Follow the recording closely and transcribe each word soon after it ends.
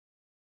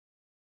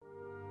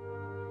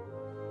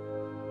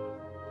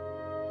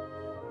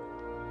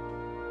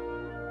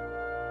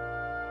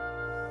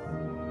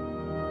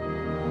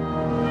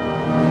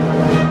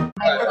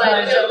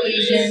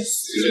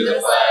allegiance to the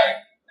flag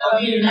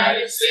of the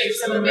United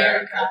States of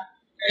America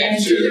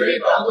and to the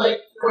republic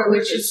for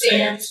which it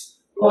stands,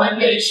 one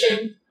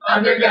nation,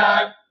 under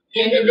God,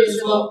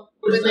 indivisible,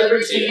 with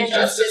liberty and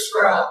justice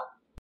for all.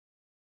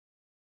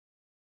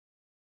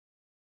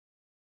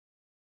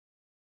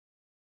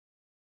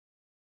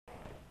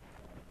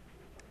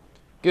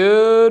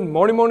 Good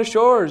morning, Mona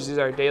Shores. These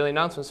are our daily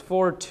announcements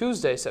for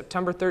Tuesday,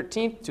 September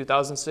 13th,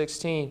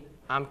 2016.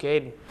 I'm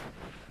Caden.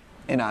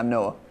 And I'm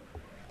Noah.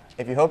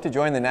 If you hope to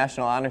join the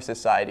National Honor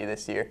Society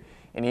this year,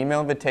 an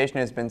email invitation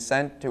has been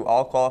sent to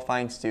all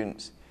qualifying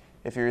students.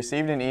 If you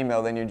received an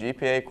email, then your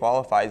GPA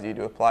qualifies you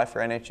to apply for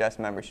NHS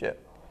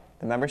membership.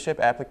 The membership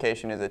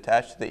application is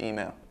attached to the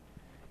email.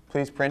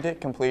 Please print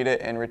it, complete it,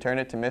 and return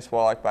it to Ms.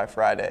 Wallach by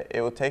Friday. It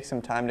will take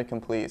some time to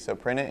complete, so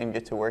print it and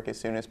get to work as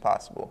soon as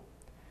possible.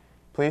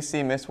 Please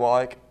see Ms.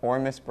 Wallach or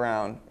Ms.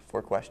 Brown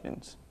for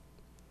questions.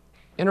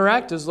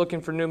 Interact is looking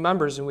for new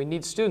members, and we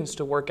need students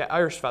to work at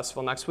Irish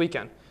Festival next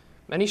weekend.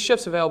 Many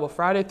shifts available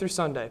Friday through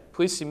Sunday.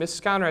 Please see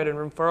Mrs. Conrad in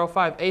room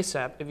 405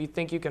 ASAP if you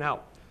think you can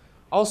help.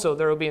 Also,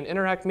 there will be an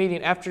Interact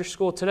meeting after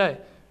school today.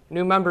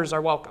 New members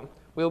are welcome.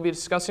 We will be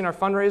discussing our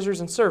fundraisers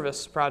and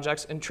service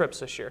projects and trips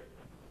this year.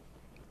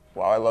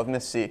 Wow, I love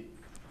Miss C.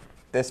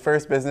 This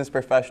first Business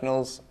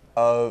Professionals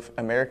of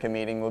America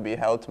meeting will be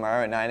held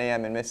tomorrow at 9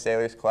 a.m. in Miss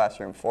Saylor's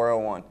classroom,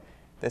 401.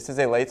 This is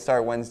a late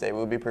start Wednesday.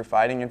 We'll be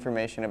providing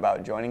information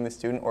about joining the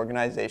student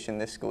organization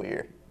this school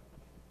year.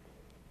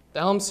 The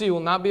LMC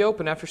will not be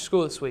open after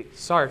school this week.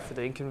 Sorry for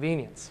the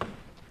inconvenience.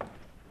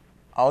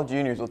 All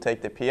juniors will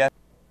take the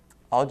PSAT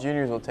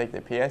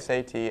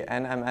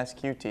and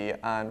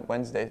MSQT on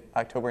Wednesday,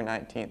 October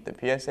 19th. The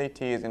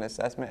PSAT is an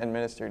assessment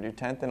administered to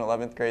 10th and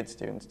 11th grade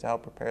students to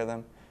help prepare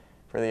them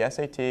for the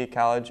SAT,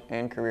 college,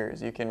 and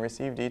careers. You can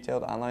receive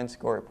detailed online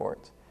score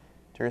reports.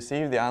 To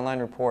receive the online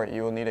report,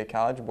 you will need a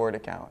College Board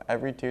account.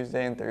 Every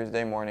Tuesday and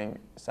Thursday morning,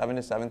 7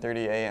 to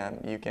 7:30 a.m.,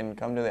 you can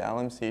come to the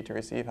LMC to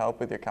receive help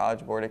with your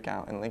College Board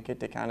account and link it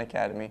to Khan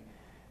Academy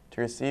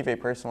to receive a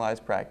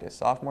personalized practice.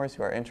 Sophomores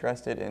who are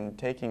interested in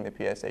taking the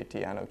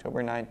PSAT on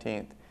October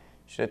 19th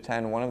should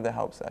attend one of the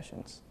help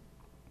sessions.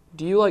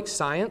 Do you like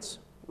science?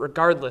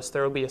 Regardless,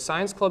 there will be a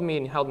science club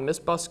meeting held in Miss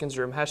Buskin's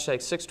room,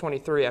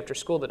 #623 after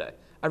school today.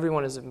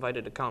 Everyone is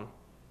invited to come.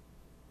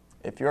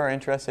 If you are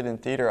interested in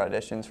theater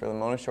auditions for the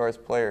Mona Shores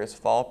Players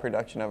fall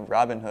production of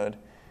Robin Hood,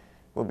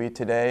 will be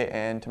today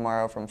and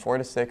tomorrow from 4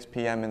 to 6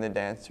 p.m. in the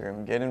dance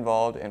room. Get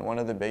involved in one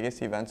of the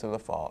biggest events of the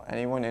fall.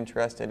 Anyone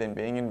interested in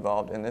being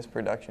involved in this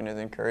production is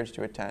encouraged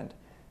to attend.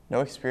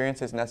 No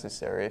experience is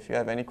necessary. If you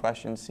have any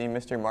questions, see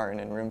Mr. Martin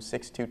in room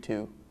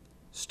 622.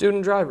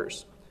 Student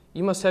drivers.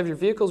 You must have your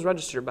vehicles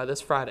registered by this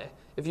Friday.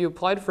 If you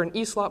applied for an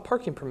E-slot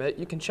parking permit,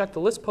 you can check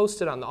the list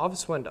posted on the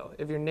office window.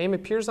 If your name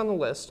appears on the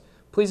list,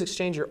 please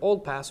exchange your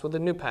old pass with a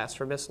new pass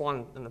for Miss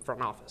Lund in the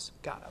front office.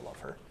 God, I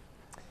love her.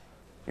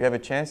 You have a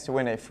chance to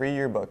win a free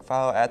yearbook.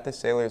 Follow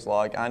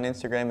 @thesailorslog on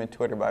Instagram and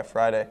Twitter by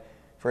Friday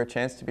for a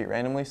chance to be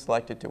randomly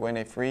selected to win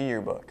a free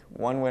yearbook.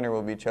 One winner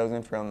will be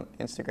chosen from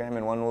Instagram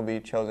and one will be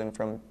chosen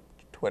from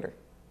Twitter.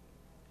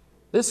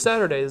 This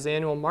Saturday is the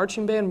annual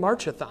Marching Band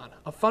Marchathon,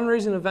 a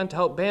fundraising event to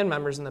help band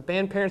members and the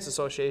Band Parents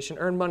Association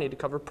earn money to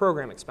cover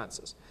program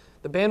expenses.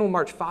 The band will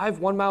march 5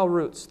 one-mile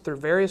routes through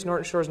various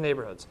Norton Shores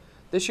neighborhoods.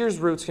 This year's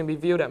routes can be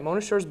viewed at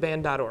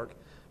monashoresband.org.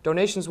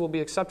 Donations will be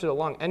accepted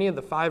along any of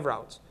the 5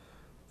 routes.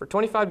 For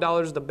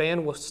 $25, the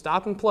band will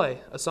stop and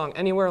play a song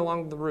anywhere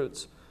along the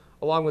routes,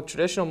 along with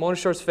traditional Mona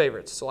Shores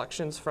favorites.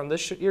 Selections from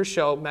this year's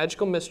show,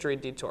 Magical Mystery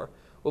Detour,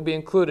 will be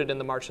included in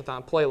the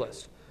Marchathon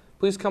playlist.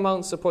 Please come out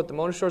and support the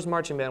Mona Shores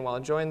Marching Band while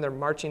enjoying their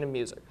marching and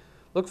music.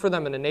 Look for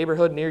them in a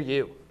neighborhood near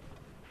you.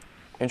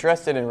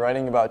 Interested in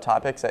writing about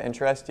topics that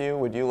interest you?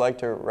 Would you like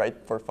to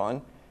write for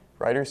fun?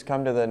 Writers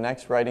come to the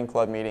next writing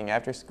club meeting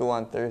after school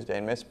on Thursday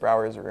in Miss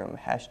Brower's room,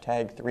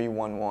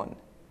 #311.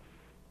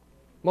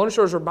 Mona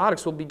Shores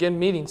Robotics will begin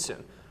meeting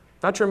soon.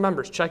 Veteran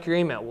members, check your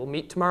email. We'll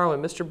meet tomorrow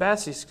in Mr.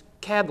 Bassey's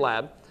CAD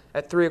lab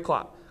at 3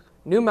 o'clock.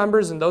 New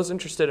members and those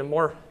interested in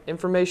more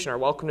information are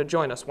welcome to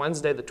join us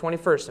Wednesday the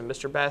 21st in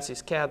Mr.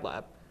 Bassey's CAD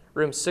lab,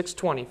 room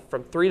 620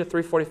 from 3 to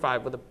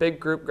 3:45 with a big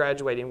group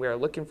graduating. We are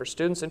looking for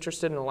students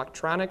interested in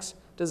electronics,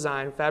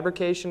 design,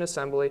 fabrication,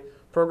 assembly,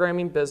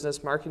 programming,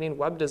 business, marketing,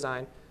 web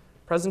design,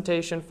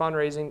 presentation,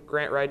 fundraising,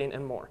 grant writing,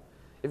 and more.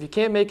 If you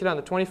can't make it on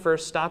the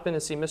 21st, stop in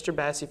and see Mr.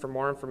 Bassey for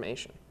more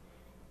information.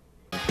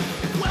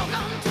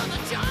 Welcome to the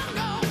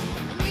jungle.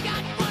 We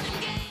got fun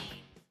and games.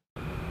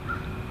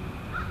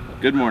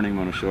 Good morning,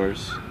 Mona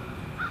Shores.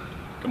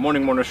 Good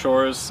morning, Mona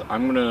Shores.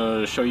 I'm going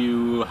to show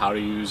you how to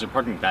use your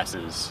parking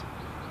passes.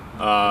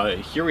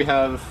 Here we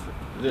have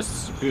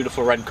this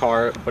beautiful red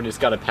car, but it's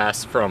got a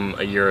pass from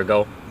a year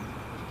ago.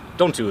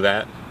 Don't do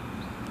that.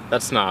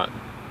 That's not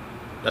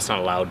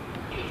allowed.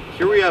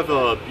 Here we have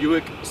a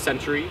Buick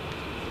Century,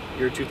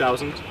 year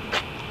 2000,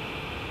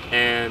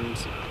 and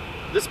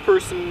this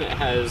person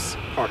has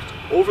parked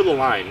over the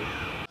line.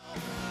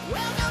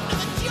 Welcome to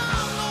the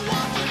jungle.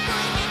 Won't you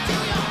bring me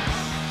to your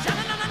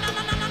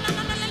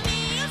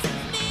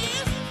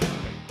knees?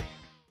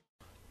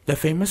 The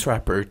famous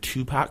rapper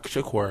Tupac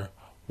Shakur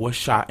was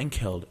shot and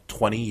killed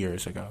 20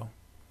 years ago.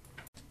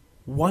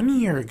 1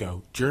 year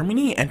ago,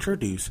 Germany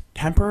introduced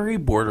temporary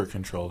border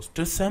controls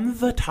to stem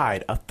the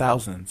tide of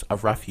thousands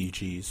of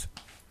refugees.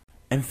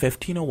 In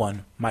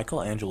 1501,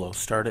 Michelangelo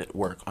started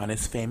work on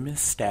his famous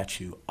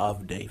statue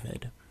of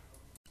David.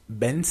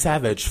 Ben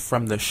Savage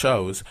from the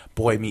shows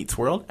Boy Meets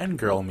World and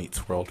Girl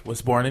Meets World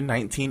was born in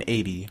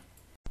 1980.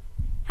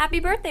 Happy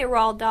birthday,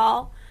 Roald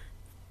Dahl,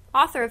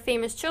 author of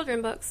famous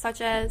children's books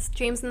such as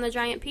James and the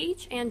Giant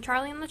Peach and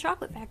Charlie and the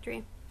Chocolate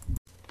Factory.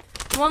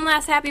 One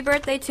last happy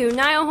birthday to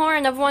Niall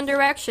Horan of One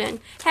Direction.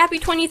 Happy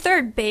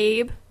 23rd,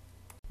 babe.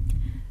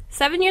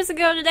 7 years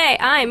ago today,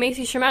 I,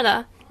 Macy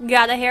Shermetta,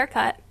 got a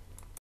haircut.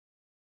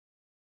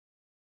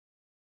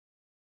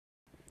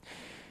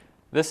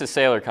 This is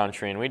Sailor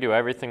Country, and we do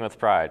everything with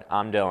pride.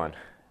 I'm Dylan.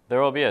 There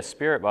will be a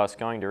spirit bus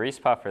going to Reese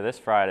Puffer this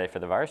Friday for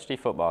the varsity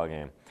football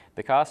game.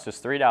 The cost is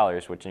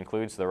 $3, which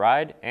includes the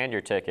ride and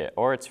your ticket,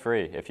 or it's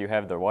free if you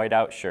have the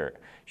whiteout shirt.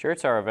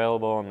 Shirts are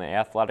available in the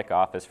athletic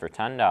office for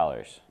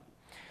 $10.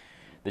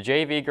 The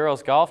JV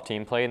girls golf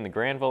team played in the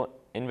Granville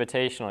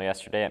Invitational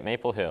yesterday at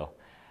Maple Hill.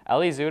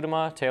 Ellie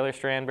Zudema, Taylor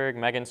Strandberg,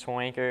 Megan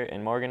Swanker,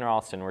 and Morgan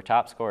Ralston were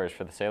top scorers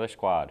for the Sailor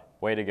squad.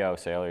 Way to go,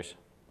 Sailors.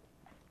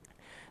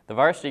 The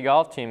varsity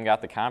golf team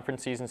got the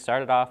conference season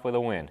started off with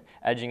a win,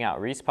 edging out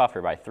Reese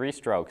Puffer by 3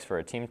 strokes for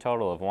a team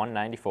total of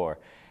 194.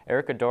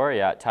 Erica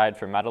Doriat tied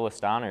for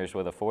medalist honors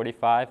with a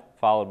 45,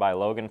 followed by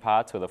Logan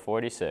Potts with a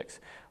 46.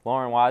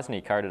 Lauren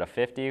Wozni carded a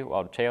 50,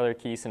 while Taylor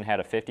Keeson had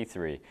a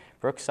 53.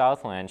 Brooke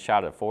Southland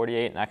shot a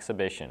 48 in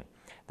exhibition.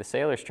 The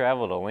Sailors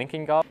traveled to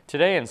Lincoln Golf.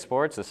 Today in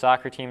sports, the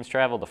soccer teams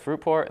traveled to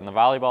Fruitport and the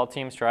volleyball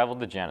teams traveled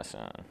to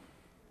Jenison.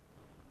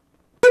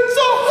 It's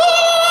a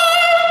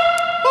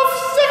high of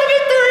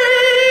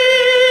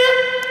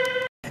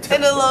 73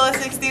 and a low of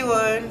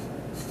 61.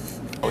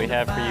 We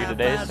have for you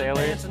today,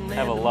 Sailors.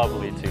 Have a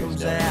lovely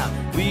Tuesday.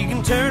 We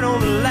can turn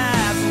on the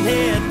lights and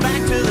head back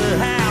to the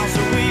house,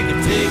 or we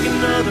can take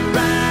another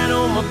ride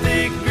on my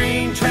big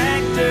green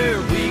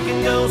tractor. We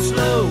can go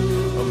slow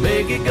or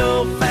make it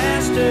go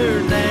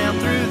faster, down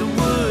through the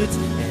woods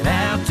and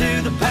out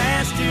to the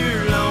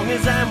pasture. Long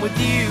as I'm with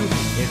you,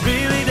 it really